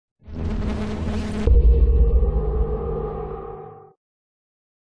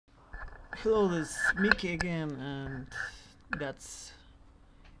Hello, this is mickeey again, and that's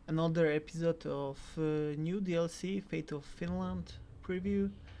another episode of new DLC, Fate of Finland preview.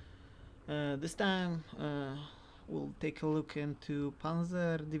 This time we'll take a look into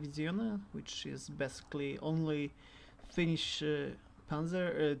Panssaridivisioona, which is basically only Finnish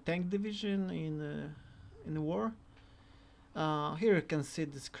Panzer tank division in the war. Here you can see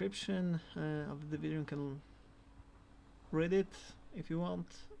the description of the division. You can read it if you want,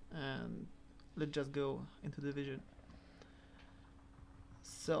 and let's just go into the division.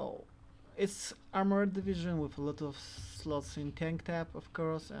 So it's armored division with a lot of slots in tank tab, of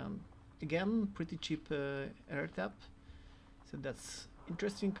course, and again pretty cheap air tab. So that's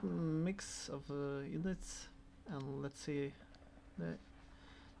interesting mix of units. And let's see the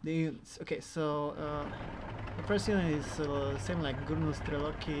units. Okay, so the first unit is same like Gurnus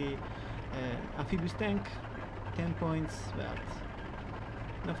Treloki amphibious tank, 10 points, but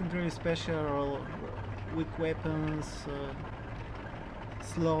nothing really special, or weak weapons,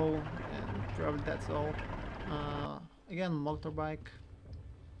 slow, and probably that's all. Again, motorbike,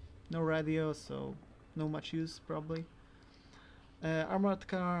 no radio, so no much use probably. Armored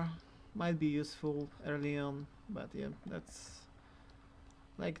car might be useful early on, but yeah, that's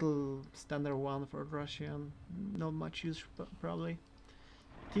like standard one for Russian, not much use probably.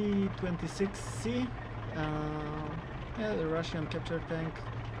 T-26C, yeah, the Russian capture tank,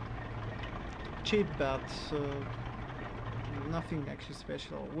 cheap but nothing actually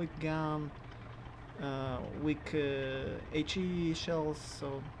special. Weak gun, weak HE shells,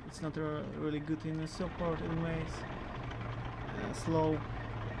 so it's not really good in support anyways. Slow,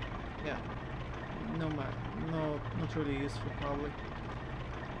 yeah, not really useful probably.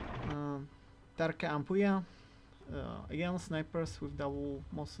 Tarka Ampuya, again snipers with double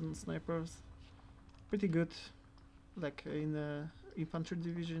Mosin snipers, pretty good, like in the infantry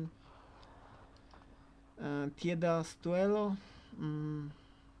division. Tieda Stuelo,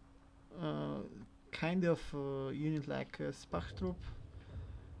 kind of unit like Spachtrup,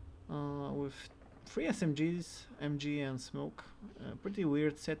 with 3 SMGs, MG and smoke. Pretty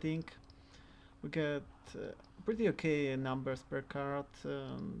weird setting. We get pretty okay numbers per card,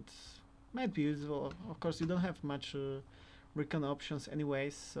 and might be useful. Of course, you don't have much recon options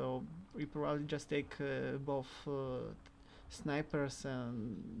anyways, so you probably just take both snipers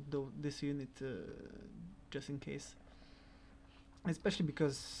and this unit just in case. Especially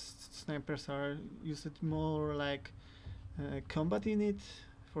because snipers are used more like combat unit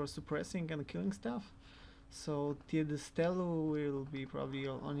for suppressing and killing stuff. So Tiede Stelu will be probably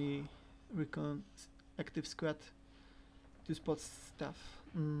your only recon active squad to spot stuff.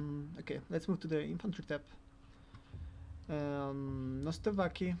 Okay, let's move to the infantry tab.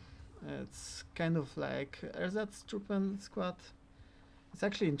 Nostovaki, it's kind of like Ersatztruppen squad. It's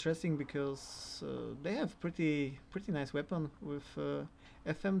actually interesting because they have pretty nice weapon with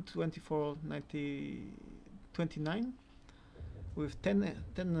FM 2429 with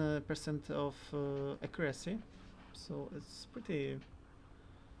 10% of accuracy, so it's pretty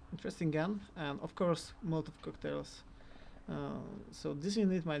interesting gun, and of course Molotov cocktails. So this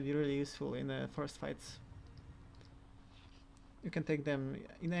unit might be really useful in first fights. You can take them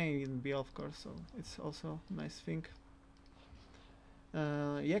in A and B, of course, so it's also a nice thing.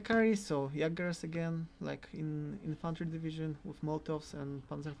 Yakari, so Jaggers again, like in infantry division with Molotovs and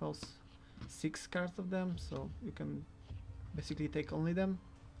Panzerfaust, 6 cards of them, so you can basically take only them.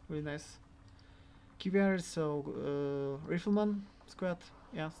 Really nice. Kiviar, so Rifleman squad,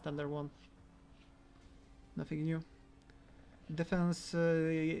 yeah, standard one. Nothing new. Defense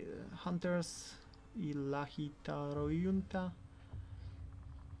Hunters, Ilahitaroyunta.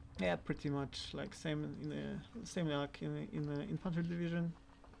 Yeah, pretty much like same like in the infantry division.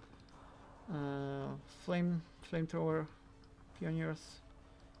 Flamethrower pioneers,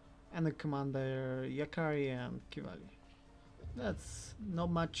 and the commander Yakari and Kivali. That's not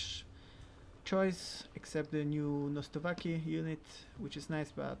much choice except the new Nostovaki unit, which is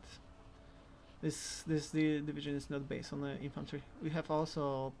nice, but this division is not based on the infantry. We have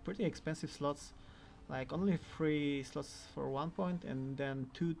also pretty expensive slots, like only 3 slots for 1 point, and then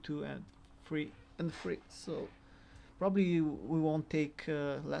 2, 2, and 3 and 3. So probably we won't take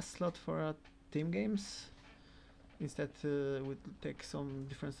less slot for team games. Instead, we'll take some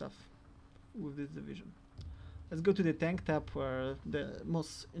different stuff with this division. Let's go to the tank tab where the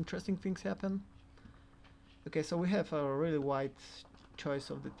most interesting things happen. Okay, so we have a really wide choice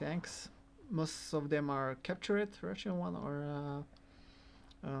of the tanks. Most of them are captured, Russian one or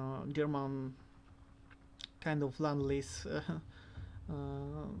German kind of land lease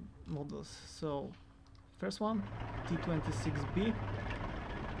models. So first one, T-26B,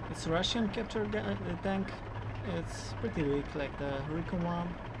 It's Russian capture tank. It's pretty weak, like the Recon one.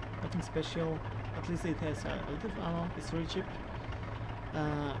 Nothing special. At least it has a lot of ammo. It's really cheap,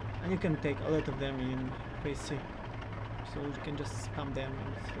 and you can take a lot of them in Phase C. So you can just spam them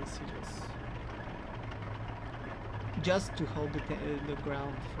in Phase C just to hold the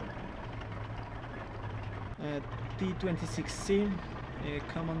ground. For T26C, a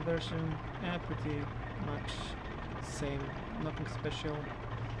common version. Pretty much same. Nothing special.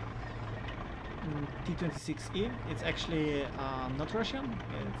 T26E, it's actually not Russian.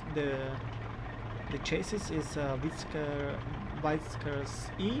 The chassis is Vizcar's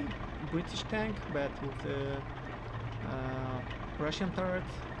E, British tank, but with the Russian turret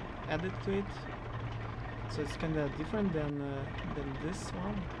added to it. So it's kind of different than this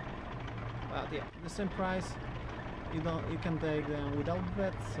one. But yeah, the same price. You can take them without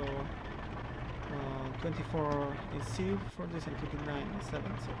that. So 24 in C for this and 29 in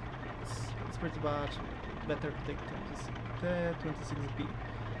 7. So it's pretty much better to take 26B.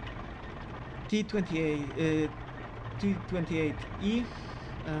 T28E,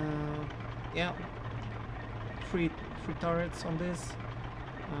 yeah, free turrets on this,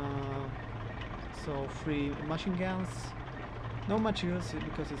 so free machine guns. No much use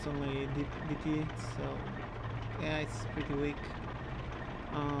because it's only DT, so yeah, it's pretty weak.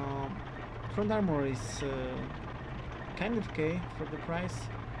 Front armor is kind of okay for the price,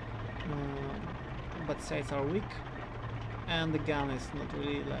 but sides are weak, and the gun is not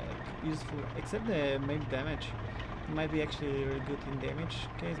really like useful except the maybe damage. It might be actually really good in damage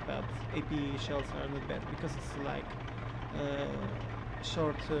case, but AP shells are not bad because it's like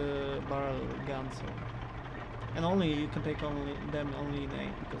short barrel gun. So, and only you can take them only in A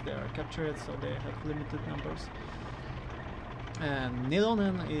because they are captured, so they have limited numbers. And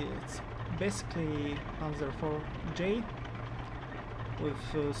Nilonen, it's basically Panzer IV-J with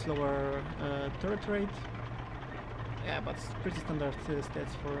slower turret rate. Yeah, but it's pretty standard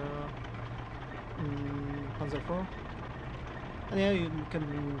stats for Panzer IV. And yeah, you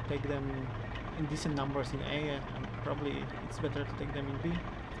can take them in decent numbers in A, and probably it's better to take them in B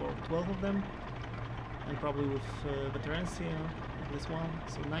for 12 of them. And probably with veterans, at least one,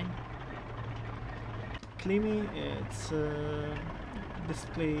 so 9. Klimi, it's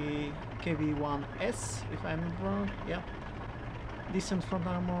basically KV-1S, if I'm not wrong. Yeah, decent front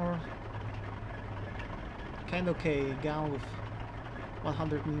armor, kind of okay gun with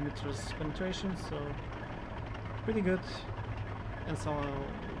 100mm penetration, so pretty good. And so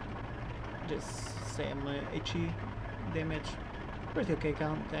just same HE damage, pretty okay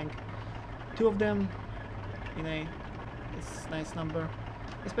tank. 2 of them in A, it's nice number,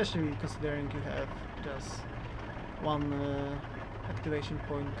 especially considering you have just 1 activation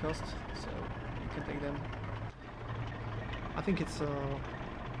point cost, so you can take them. I think it's a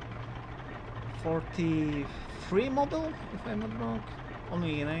 43 model, if I'm not wrong,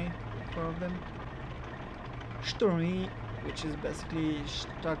 only in A, 4 of them. Stormy, which is basically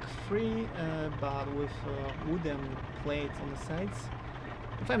stock free, but with wooden plates on the sides.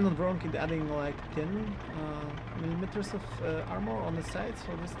 If I'm not wrong, it's adding like 10mm of armor on the sides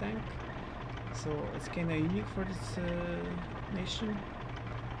for this tank, so it's kinda unique for this nation.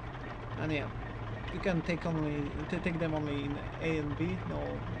 And yeah, you can take them only in A and B,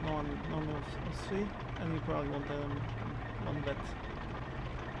 none of C, and you probably want one vet.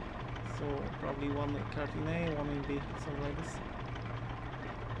 So probably 1 card in A, 1 in B, something like this.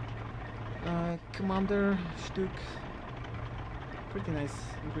 Commander Stück, pretty nice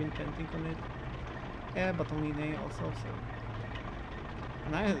green painting on it. Yeah, but only in A also. So,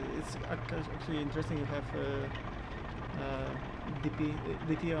 and it's actually interesting to have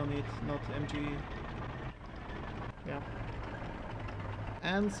DT on it, not MG. Yeah.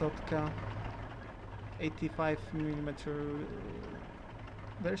 And Sotka, 85mm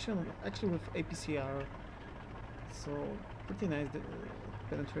version, actually with APCR, so pretty nice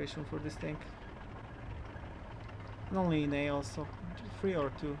penetration for this tank. And only in A also, 3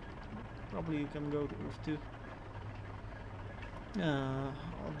 or 2, probably you can go with 2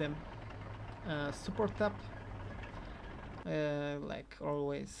 of them. Support tab, like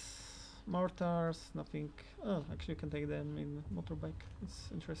always, mortars, nothing. Oh, actually you can take them in motorbike, it's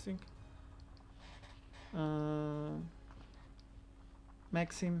interesting.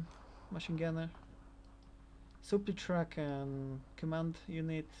 Maxim, machine gunner, supply truck and command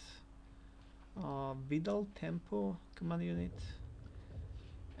unit, Vidal Tempo command unit,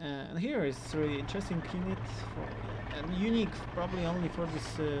 and here is really interesting unit and unique, probably only for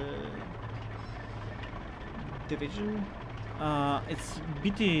this division. It's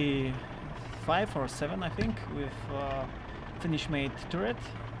BT 5 or 7, I think, with Finnish made turret,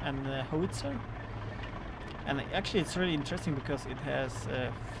 and howitzer. And actually it's really interesting because it has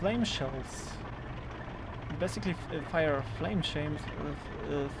flame shells. Basically fire flame shells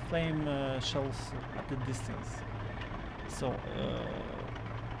at the distance. So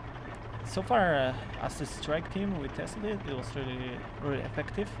so far as a strike team we tested it, it was really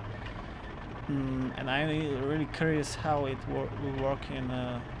effective. And I'm really curious how it will work in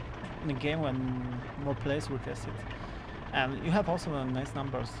a game when more players will test it. And you have also nice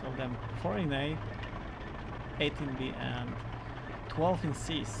numbers of them, 4 in A, 8 in B and 12 in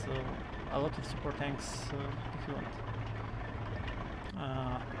C, so a lot of support tanks if you want.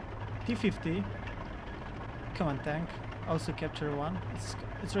 T-50 command tank, also capture 1.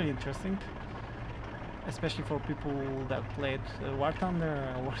 It's really interesting, especially for people that played War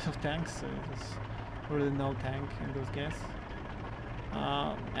Thunder or World of Tanks. There's really no tank in those games.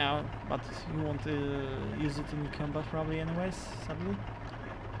 But you won't use it in combat probably anyways, sadly.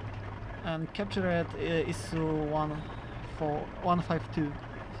 And capture at ISU 152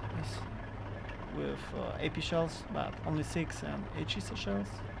 with AP shells, but only 6 and HISA shells.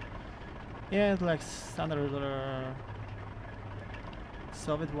 Yeah, it's like standard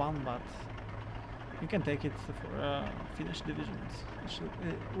Soviet one, but you can take it for Finnish divisions,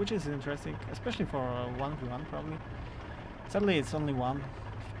 which is interesting, especially for 1v1 probably. Sadly, it's only 1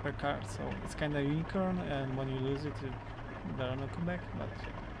 per card, so it's kind of unicorn, and when you lose it, there are no comeback. But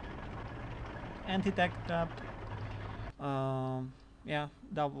anti-tank trap, yeah,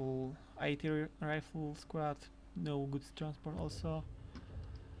 double 80 rifle squad, no goods transport also.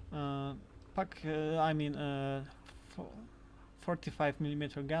 Pack,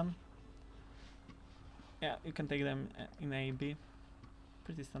 45mm gun. Yeah, you can take them in A, B,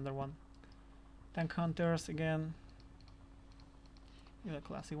 pretty standard one. Tank hunters again. Yeah,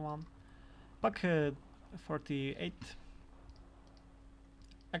 classic one. Pack 48.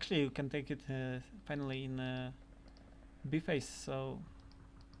 Actually, you can take it finally in B phase, so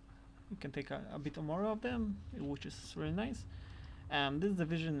you can take a bit more of them, which is really nice. And this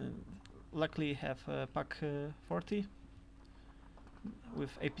division luckily have Pack 40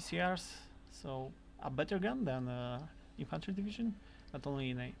 with APCRs, so a better gun than infantry division, but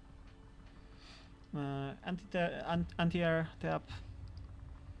only in A. Anti-air tap.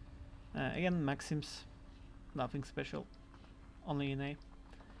 Again, Maxims, nothing special, only in A.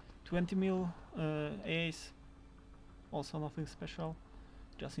 20mm AAs, also nothing special,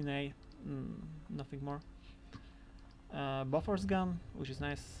 just in A, nothing more. Buffers gun, which is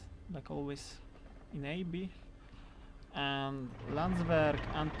nice, like always, in A, B. And Landsberg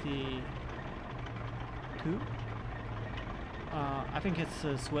Anti 2. I think it's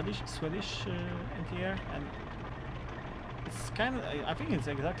Swedish anti-air, and it's kind of, I think it's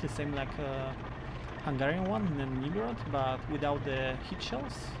exactly the same like Hungarian one in Nibirod, but without the heat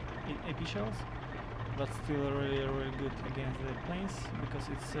shells, AP shells, but still really good against the planes because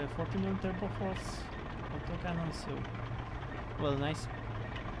it's 40mm turbo force autocannon, so well, nice.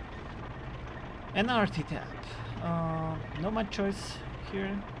 And RT tap. No much choice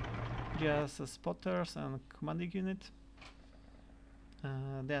here, just spotters and commanding unit.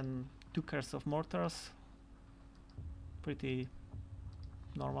 Then 2 cars of mortars, pretty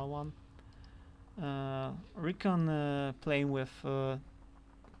normal one. Recon playing with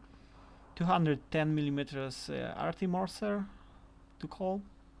 210mm RT Morser to call,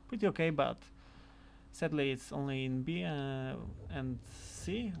 pretty okay, but sadly it's only in B and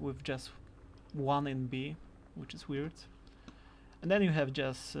C with just 1 in B, which is weird. And then you have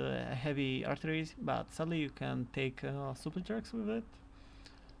just heavy artillery, but sadly you can take super trucks with it,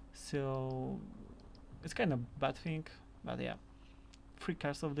 so it's kind of bad thing. But yeah, 3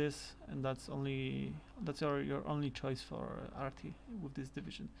 cars of this, and that's your only choice for RT with this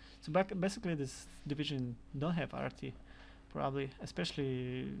division. So basically this division don't have RT probably,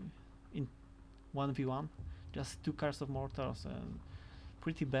 especially in 1v1, just 2 cars of mortars and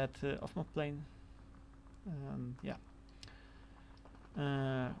pretty bad off-map plane. And yeah,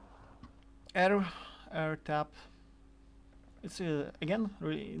 air tap. It's again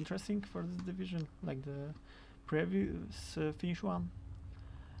really interesting for this division, like the previous Finnish one.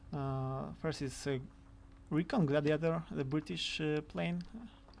 First is Recon Gladiator, the British plane.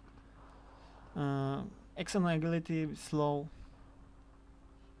 Excellent agility, slow,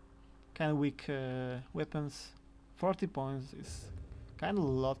 kind of weak weapons. 40 points is kind of a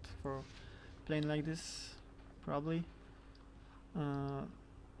lot for a plane like this, probably.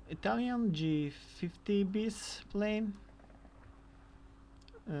 Italian G50 bis plane,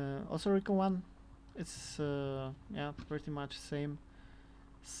 also Recon one. It's yeah, pretty much same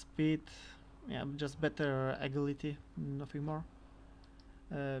speed, yeah, just better agility, nothing more.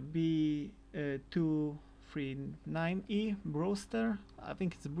 B239E Brewster. I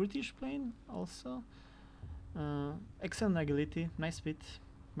think it's a British plane also. Excellent agility, nice speed,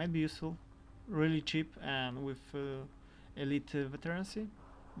 might be useful. Really cheap and with elite veterancy,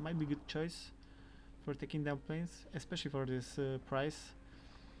 might be good choice for taking down planes, especially for this price.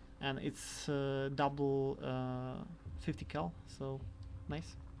 And it's double 50 cal, so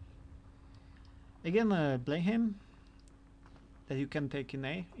nice. Again, Blenheim that you can take in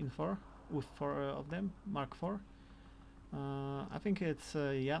A in 4 with 4 of them, Mark 4. I think it's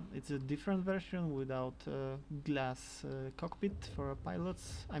it's a different version without glass cockpit for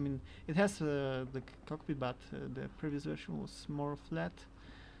pilots. I mean, it has the cockpit, but the previous version was more flat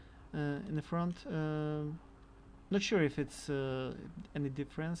in the front. Not sure if it's any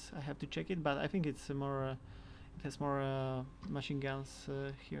difference. I have to check it, but I think it's more. It has more machine guns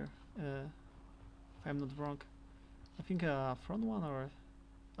here. If I'm not wrong, I think front one or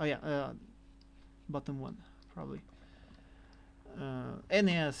bottom one probably. And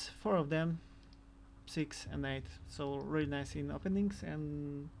yes, 4 of them, 6 and 8. So really nice in openings,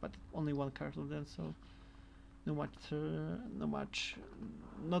 and but only 1 card of them. So not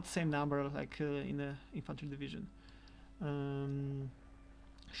same number like in the infantry division.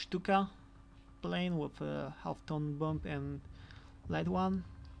 Stuka plane with a half-ton bomb and light one.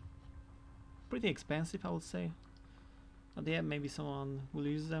 Pretty expensive, I would say. But yeah, maybe someone will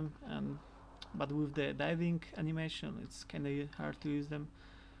use them, but with the diving animation, it's kind of hard to use them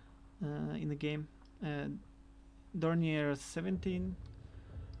in the game. Dornier 17,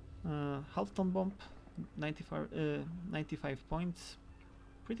 half-ton bomb, 95 points.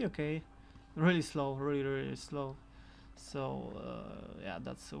 Pretty okay. Really slow, really slow. So yeah,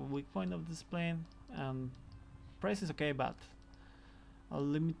 that's a weak point of this plane. Price is okay, but a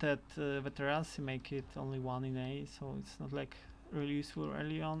limited veterancy make it only 1 in A, so it's not like really useful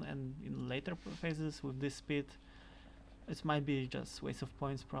early on, and in later phases with this speed it might be just waste of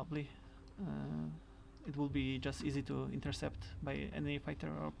points probably. It will be just easy to intercept by any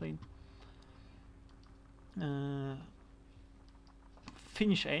fighter or plane.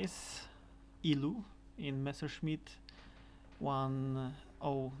 Finnish ace Ilu in Messerschmitt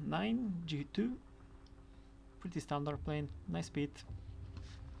 109 G2. Pretty standard plane, nice speed.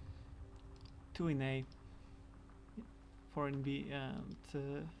 2 in A, 4 in B, and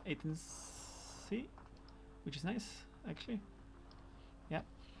 8 in C, which is nice actually. Yeah.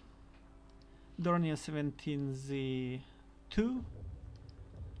 Dornier 17Z2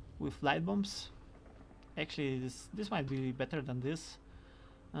 with light bombs. Actually, this might be better than this.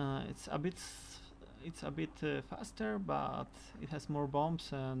 It's a bit faster, but it has more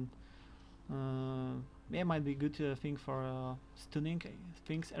bombs, and yeah, might be good thing for stunning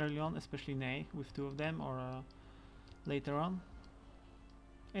things early on, especially in A with 2 of them, or later on.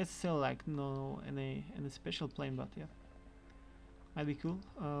 It's still like no any special plane, but yeah, might be cool.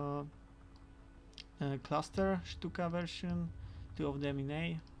 Cluster Stuka version, 2 of them in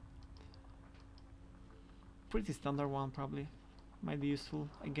A. Pretty standard one probably. Might be useful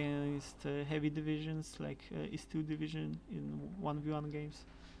against heavy divisions like East 2 division in 1v1 games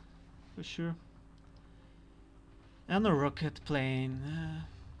for sure. And a rocket plane.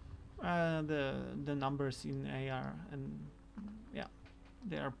 The numbers in AR, and yeah,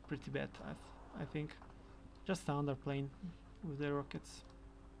 they are pretty bad. I think just standard plane with the rockets.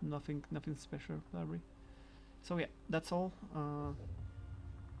 Nothing special probably. So yeah, that's all.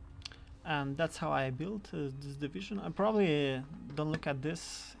 And that's how I built this division. I probably don't look at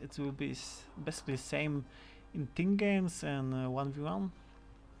this. It will be basically same in team games and 1v1,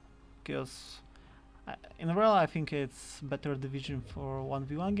 because in overall I think it's better division for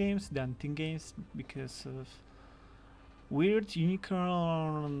 1v1 games than team games, because of weird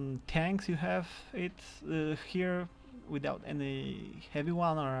unicorn tanks you have it here without any heavy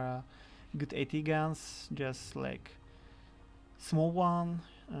one or good AT guns, just like small one.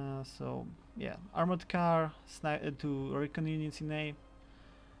 So yeah, armored car, 2 recon units in A,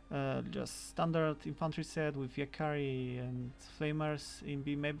 just standard infantry set with Yakari and flamers in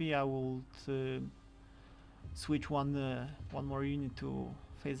B. Maybe I would switch one more unit to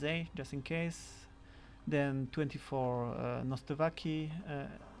phase A just in case. Then 24 Nostovaki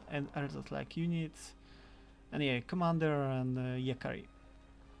and others like units, and yeah, commander and Yakari.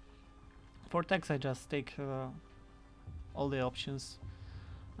 For tanks I just take all the options,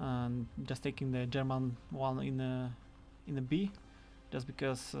 and just taking the German one in a B, just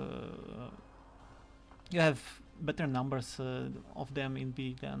because you have better numbers of them in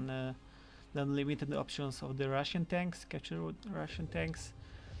B than limited options of the Russian tanks, capture Russian tanks,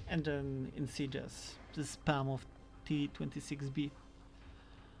 and then in C just the spam of T-26B.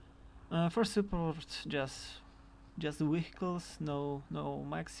 For support, just the vehicles, no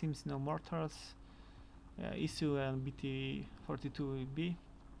maxims, no mortars, ISU and BT-42B.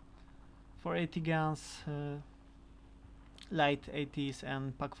 For 80 guns, light 80s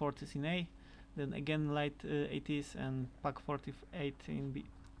and PAC 40s in A, then again light 80s and PAC 48 in B.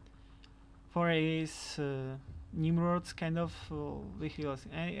 For A's, Nimrods kind of vehicles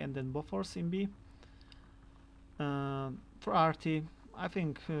in A, and then Bofors in B. For RT, I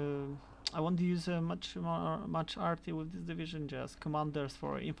think I won't use much RT with this division, just commanders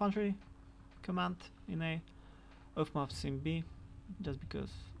for infantry command in A, off maps in B, just because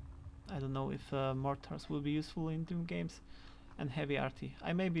I don't know if mortars will be useful in team games, and heavy RT.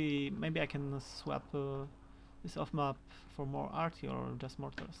 Maybe I can swap this off map for more RT or just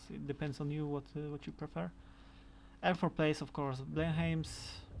mortars. It depends on you what you prefer. And for plays, of course,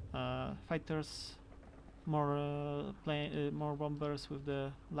 Blenheims, fighters, more bombers with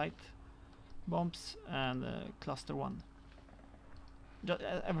the light bombs, and cluster 1.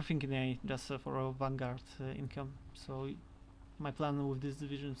 Everything in A, just for a vanguard income. So my plan with these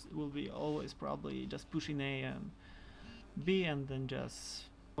divisions will be always probably just push in A and B, and then just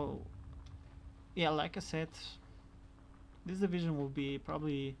yeah, like I said, this division will be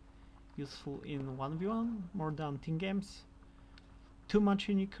probably useful in 1v1 more than team games. Too much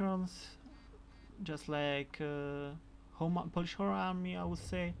unicorns, just like Polish Horror Army, I would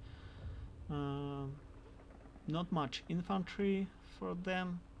say. Not much infantry for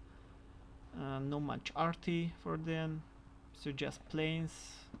them, no much RT for them, so just planes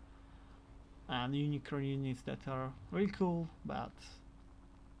and unicorn units that are really cool, but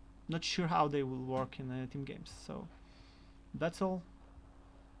not sure how they will work in team games. So that's all.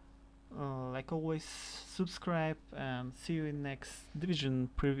 Like always, subscribe and see you in next division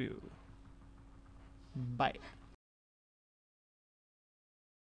preview. Bye.